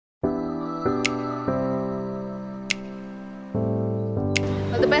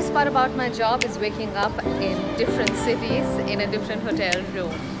The best part about my job is waking up in different cities in a different hotel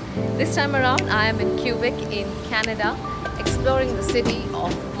room. This time around I am in Quebec in Canada, exploring the city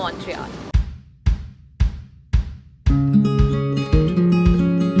of Montreal.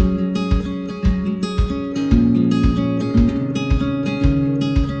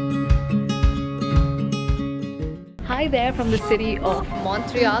 Hi there from the city of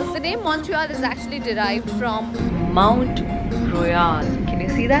Montreal. The name Montreal is actually derived from Mount Royal. Can you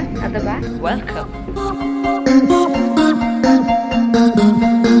see that at the back? Welcome.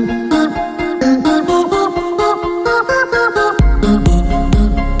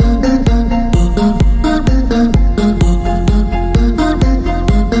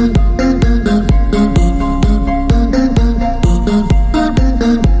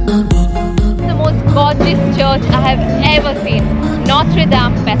 The most gorgeous church I have ever seen, Notre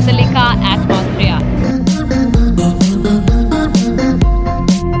Dame Basilica at Montreal.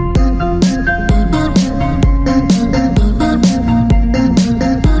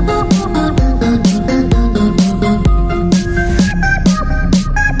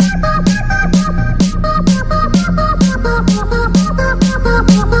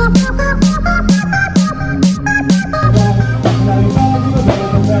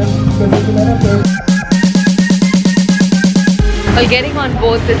 While getting on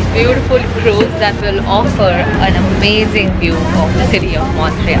board this beautiful cruise that will offer an amazing view of the city of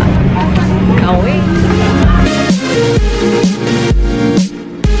Montreal. Can't wait!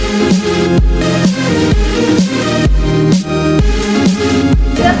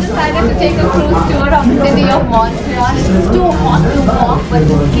 Just decided to take a cruise tour of the city of Montreal. It's too hot to walk, but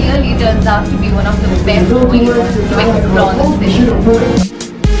this clearly turns out to be one of the best ways to explore the city.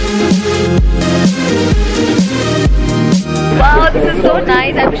 Wow, this is so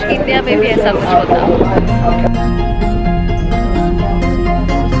nice. I wish India में भी ऐसा कुछ होता.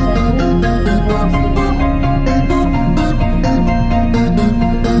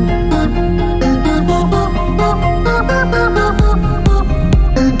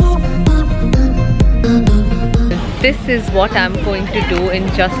 This is what I'm going to do in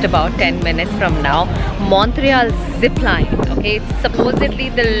just about 10 minutes from now. Montreal zip line. Okay, it's supposedly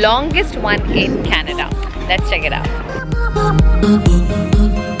the longest one in Canada. Let's check it out.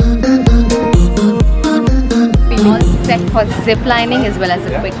 We all set for zip lining as well as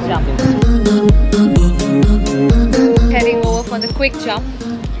a quick jump. Heading over for the quick jump.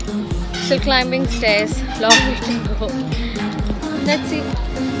 Still climbing stairs. Long way to go. Let's see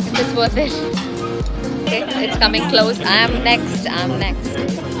if it's worth it. Okay, it's coming close. I'm next.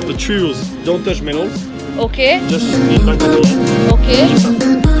 The true rules: don't touch metals. Okay. Just lean back a little. Okay.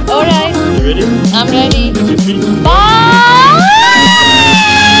 Alright. You ready? I'm ready. Take your feet. Bye!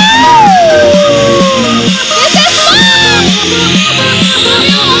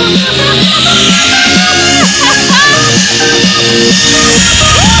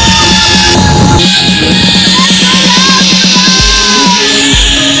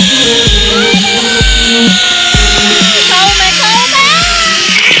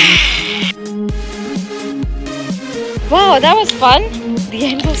 Wow, that was fun. The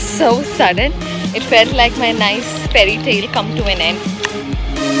end was so sudden. It felt like my nice fairy tale come to an end.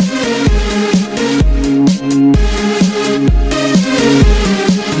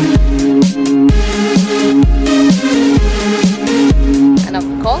 And of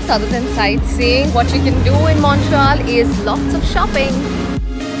course, other than sightseeing, what you can do in Montreal is lots of shopping.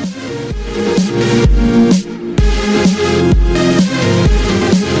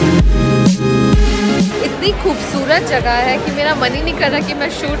 इतनी खूबसूरत जगह है कि मेरा मन ही नहीं कर रहा कि मैं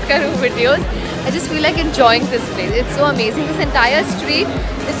शूट करूँ videos. I just feel like enjoying this place. It's so amazing. This entire street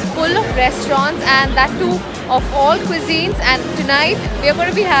is full of restaurants, and that too of all cuisines. And tonight we are going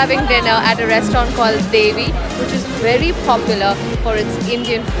to be having dinner at a restaurant called Devi, which is very popular for its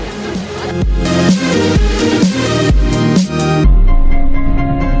Indian food.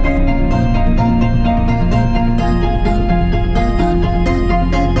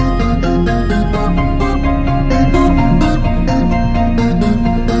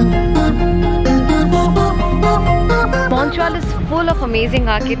 Montreal is full of amazing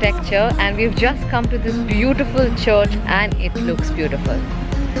architecture, and we've just come to this beautiful church and it looks beautiful.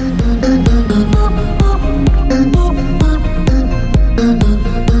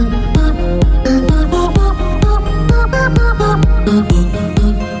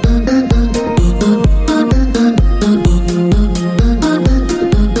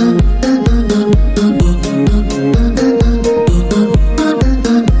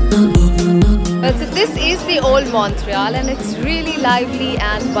 Montreal, and it's really lively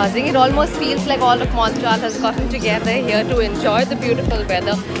and buzzing. It almost feels like all of Montreal has gotten together here to enjoy the beautiful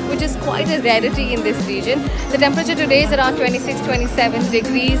weather, which is quite a rarity in this region. The temperature today is around 26-27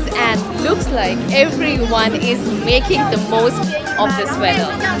 degrees and looks like everyone is making the most of this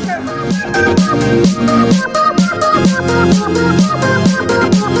weather.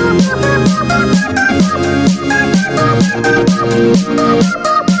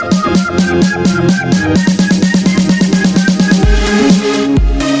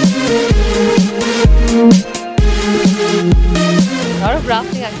 A lot of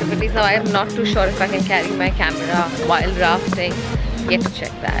rafting activities. Now I am not too sure if I can carry my camera while rafting. Yet to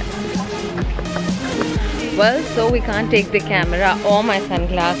check that. Well, so we can't take the camera or my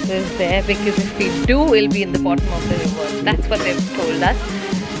sunglasses there because if we do, it'll be in the bottom of the river. That's what they've told us.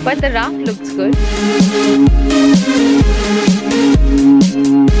 But the raft looks good.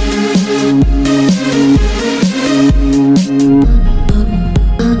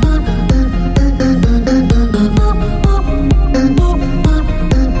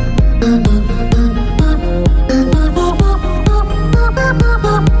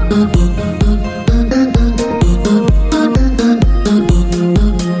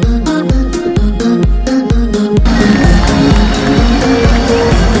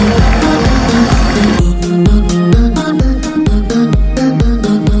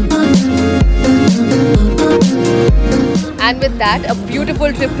 And with that, a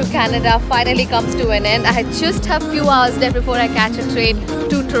beautiful trip to Canada finally comes to an end. I just have few hours left before I catch a train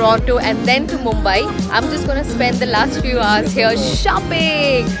to Toronto and then to Mumbai. I'm just going to spend the last few hours here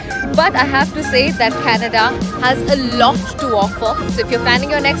shopping. But I have to say that Canada has a lot to offer. So if you're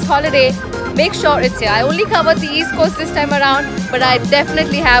planning your next holiday, make sure it's here. I only covered the East Coast this time around, but I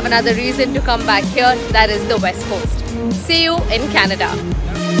definitely have another reason to come back here. That is the West Coast. See you in Canada.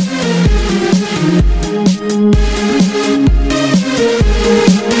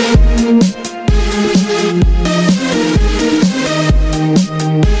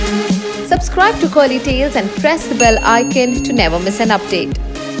 Subscribe to Curly Tales and press the bell icon to never miss an update.